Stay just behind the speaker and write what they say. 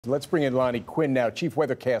Let's bring in Lonnie Quinn now, chief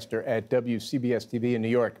weathercaster at WCBS TV in New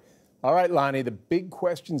York. All right, Lonnie, the big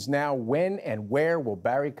questions now, when and where will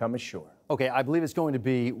Barry come ashore? Okay, I believe it's going to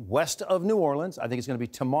be west of New Orleans. I think it's going to be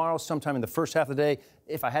tomorrow sometime in the first half of the day.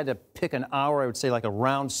 If I had to pick an hour, I would say like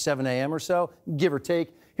around 7 a.m. or so, give or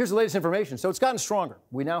take. Here's the latest information. So it's gotten stronger.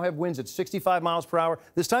 We now have winds at 65 miles per hour.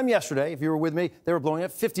 This time yesterday, if you were with me, they were blowing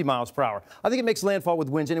at 50 miles per hour. I think it makes landfall with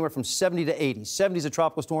winds anywhere from 70 to 80. 70 is a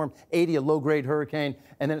tropical storm, 80 a low-grade hurricane,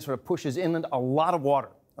 and then it sort of pushes inland. A lot of water.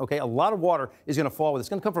 Okay, a lot of water is going to fall with it. It's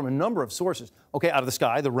going to come from a number of sources. Okay, out of the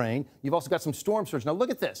sky, the rain. You've also got some storm surge. Now look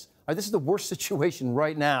at this. All right, this is the worst situation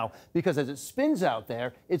right now because as it spins out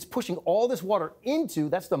there, it's pushing all this water into,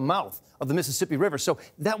 that's the mouth of the Mississippi River. So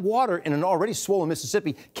that water in an already swollen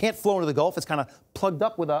Mississippi can't flow into the Gulf. It's kind of plugged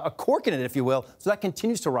up with a cork in it, if you will. So that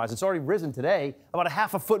continues to rise. It's already risen today about a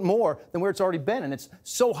half a foot more than where it's already been. And it's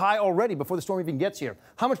so high already before the storm even gets here.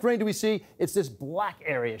 How much rain do we see? It's this black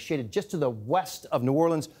area shaded just to the west of New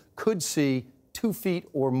Orleans. Could see 2 feet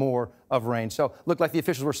or more of rain. So look, like the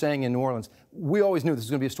officials were saying in New Orleans, we always knew this was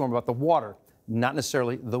going to be a storm about the water, not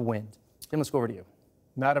necessarily the wind. Tim, let's go over to you.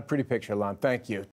 Not a pretty picture, Lon. Thank you.